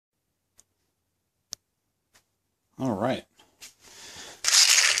All right.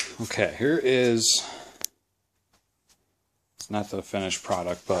 Okay, here is, it's not the finished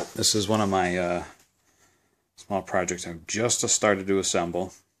product, but this is one of my small projects I've just started to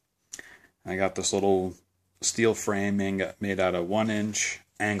assemble. I got this little steel frame made out of 1-inch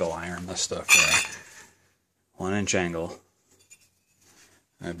angle iron, this stuff here. 1-inch angle.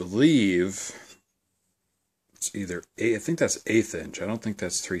 I believe it's either, I think that's 1/8 inch. I don't think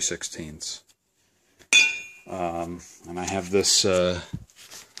that's 3/16. And I have this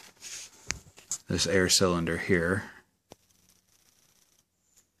this air cylinder here.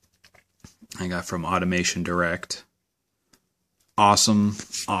 I got from Automation Direct. Awesome,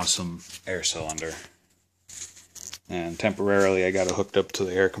 awesome air cylinder. And temporarily I got it hooked up to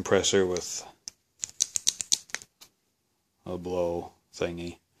the air compressor with a blow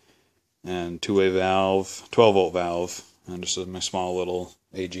thingy. And two-way valve, 12-volt valve. And this is my small little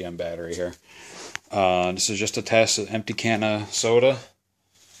AGM battery here. This is just a test, an empty can of soda.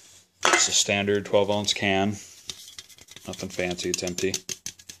 It's a standard 12-ounce can. Nothing fancy, it's empty.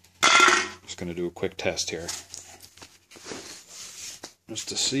 Just going to do a quick test here. Just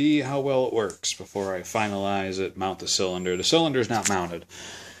to see how well it works before I finalize it, mount the cylinder. The cylinder's not mounted.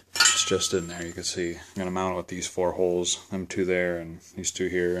 It's just in there. You can see I'm going to mount it with these 4 holes. Them 2 there and these 2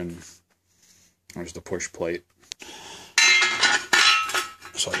 here, and there's the push plate.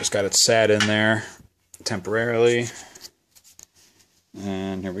 So I just got it sat in there temporarily.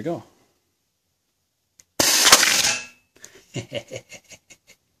 And here we go.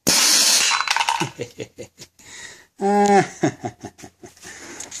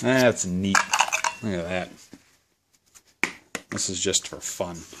 That's neat. Look at that. This is just for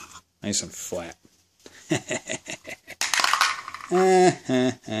fun. Nice and flat.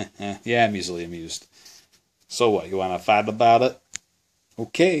 Yeah, I'm easily amused. So what, you want to fight about it?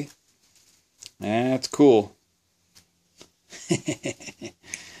 Okay. That's cool.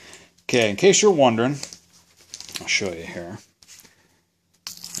 Okay, in case you're wondering, I'll show you here.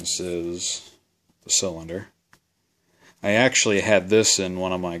 This is the cylinder. I actually had this in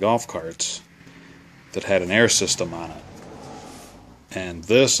one of my golf carts that had an air system on it. And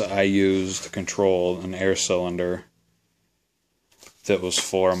this I used to control an air cylinder that was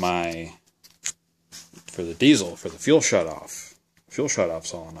for the diesel, for the fuel shutoff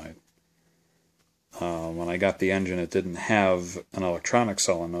solenoid. When I got the engine, it didn't have an electronic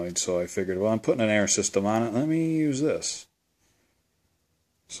solenoid, so I figured, well, I'm putting an air system on it, let me use this.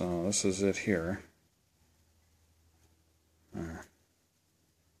 So this is it here. Well,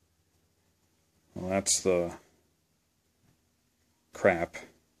 that's the crap.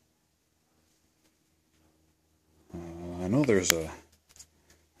 I know there's a...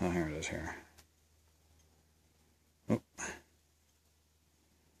 Oh, here it is here. Oop.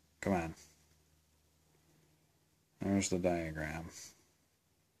 Come on. There's the diagram.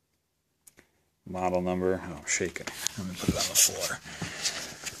 Model number. Oh, I'm shaking. Let me put it on the floor.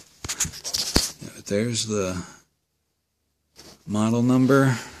 There's the model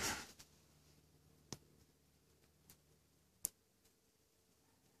number.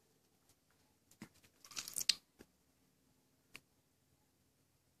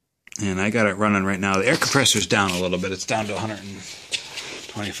 And I got it running right now. The air compressor's down a little bit. It's down to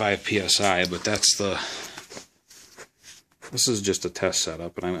 125 psi, but that's the... This is just a test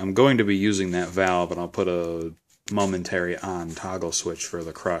setup, and I'm going to be using that valve, and I'll put a momentary on toggle switch for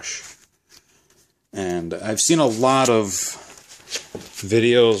the crush. And I've seen a lot of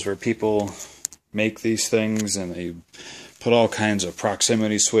videos where people make these things, and they put all kinds of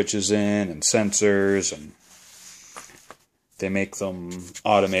proximity switches in, and sensors, and they make them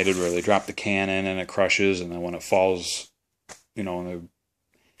automated where they drop the can in and it crushes, and then when it falls, you know, when the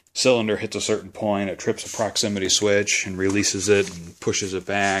cylinder hits a certain point, it trips a proximity switch and releases it and pushes it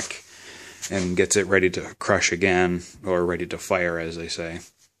back and gets it ready to crush again, or ready to fire, as they say.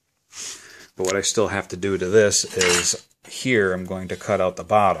 But what I still have to do to this is, here I'm going to cut out the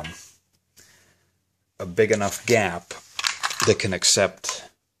bottom, a big enough gap that can accept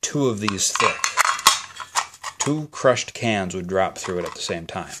 2 of these thick. 2 crushed cans would drop through it at the same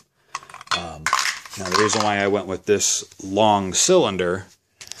time. Now the reason why I went with this long cylinder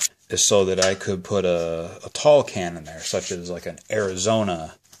is so that I could put a tall can in there, such as like an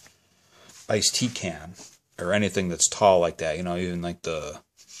Arizona iced tea can, or anything that's tall like that. You know, even like the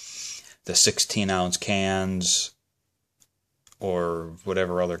 16-ounce cans, or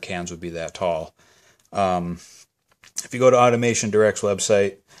whatever other cans would be that tall. If you go to Automation Direct's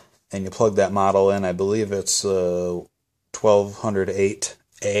website and you plug that model in, I believe it's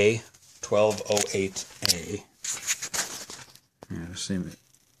 1208A. 1208A.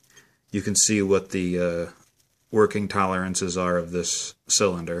 You can see what the working tolerances are of this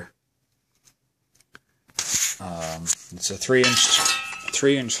cylinder. It's a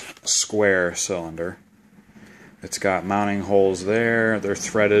 3-inch square cylinder. It's got mounting holes there. They're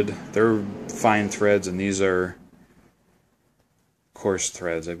threaded. They're fine threads, and these are coarse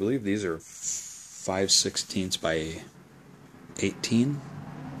threads. I believe these are 5/16 by 18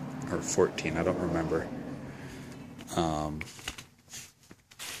 or 14. I don't remember. And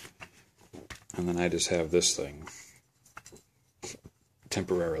then I just have this thing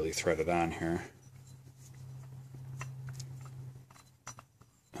temporarily threaded on here.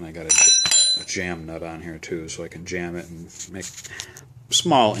 And I got a jam nut on here too, so I can jam it and make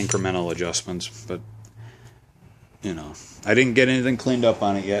small incremental adjustments. But, you know, I didn't get anything cleaned up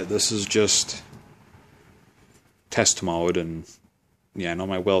on it yet. This is just test mode, and yeah, I know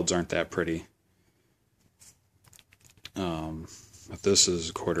my welds aren't that pretty. But this is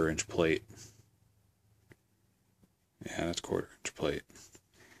a 1/4-inch plate. Yeah, that's 1/4-inch plate.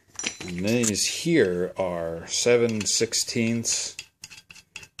 And these here are 7/16.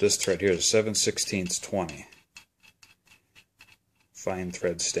 This thread here is 7/16 20. Fine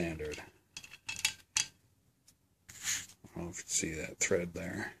thread standard. I don't know if you can see that thread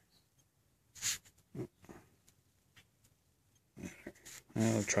there.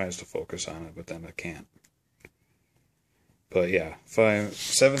 Well, it tries to focus on it, but then it can't. But yeah,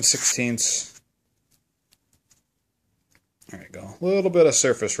 7/16. There you go. A little bit of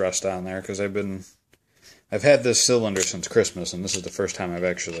surface rust on there because I've had this cylinder since Christmas, and this is the first time I've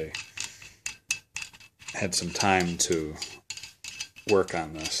actually had some time to work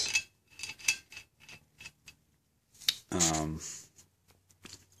on this.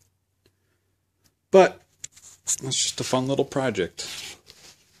 But it's just a fun little project.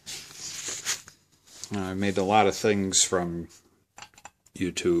 I made a lot of things from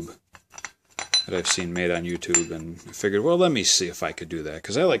YouTube that I've seen made on YouTube, and I figured, well, let me see if I could do that,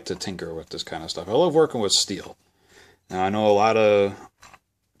 because I like to tinker with this kind of stuff. I love working with steel. Now, I know a lot of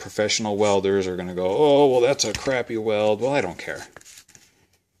professional welders are going to go, oh, well, that's a crappy weld. Well, I don't care.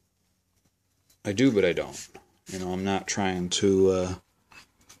 I do, but I don't. You know, I'm not trying to,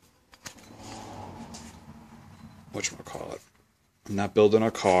 whatchamacallit, I'm not building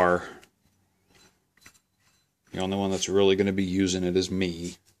a car. The only one that's really going to be using it is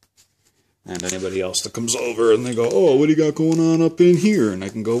me. And anybody else that comes over and they go, oh, what do you got going on up in here? And I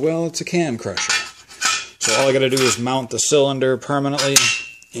can go, well, it's a can crusher. So all I got to do is mount the cylinder permanently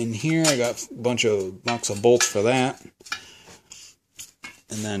in here. I got a bunch of bolts for that.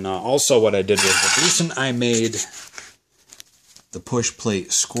 And then also what I did was, the reason I made the push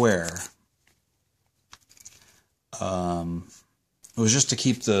plate square, it was just to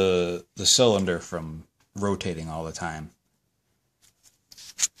keep the cylinder from rotating all the time.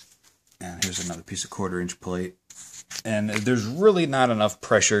 And here's another piece of 1/4-inch plate. And there's really not enough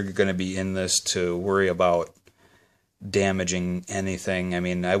pressure going to be in this to worry about damaging anything. I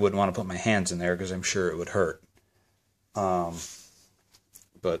mean, I wouldn't want to put my hands in there because I'm sure it would hurt.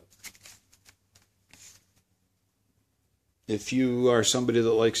 But if you are somebody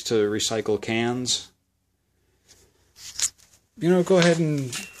that likes to recycle cans, you know, go ahead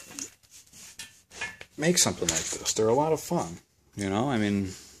and make something like this. They're a lot of fun. You know, I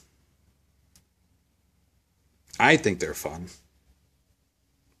mean, I think they're fun.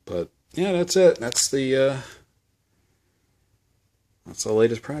 But yeah, that's it. That's the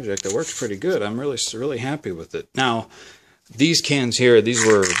latest project. It works pretty good. I'm really happy with it. Now, these cans here, these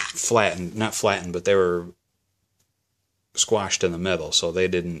were flattened, not flattened, but they were squashed in the middle, so they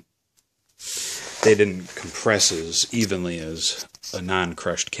didn't compress as evenly as a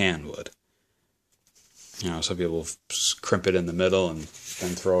non-crushed can would. You know, some people crimp it in the middle and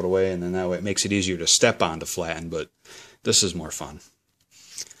then throw it away, and then that way it makes it easier to step on to flatten, but this is more fun.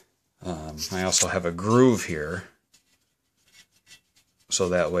 I also have a groove here, so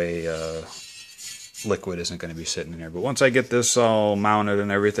that way liquid isn't going to be sitting in here. But once I get this all mounted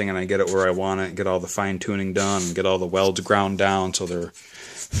and everything, and I get it where I want it, get all the fine-tuning done, and get all the welds ground down so they're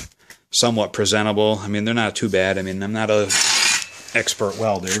somewhat presentable. I mean, they're not too bad. I mean, I'm not an expert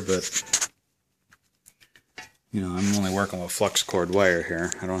welder, but you know, I'm only working with flux cord wire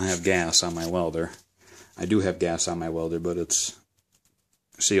here. I don't have gas on my welder. I do have gas on my welder, but it's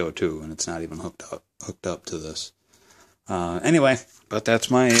CO2, and it's not even hooked up to this. Anyway, but that's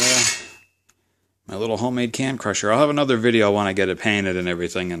my my little homemade can crusher. I'll have another video when I get it painted and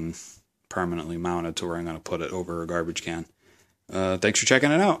everything and permanently mounted to where I'm going to put it over a garbage can. Thanks for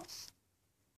checking it out.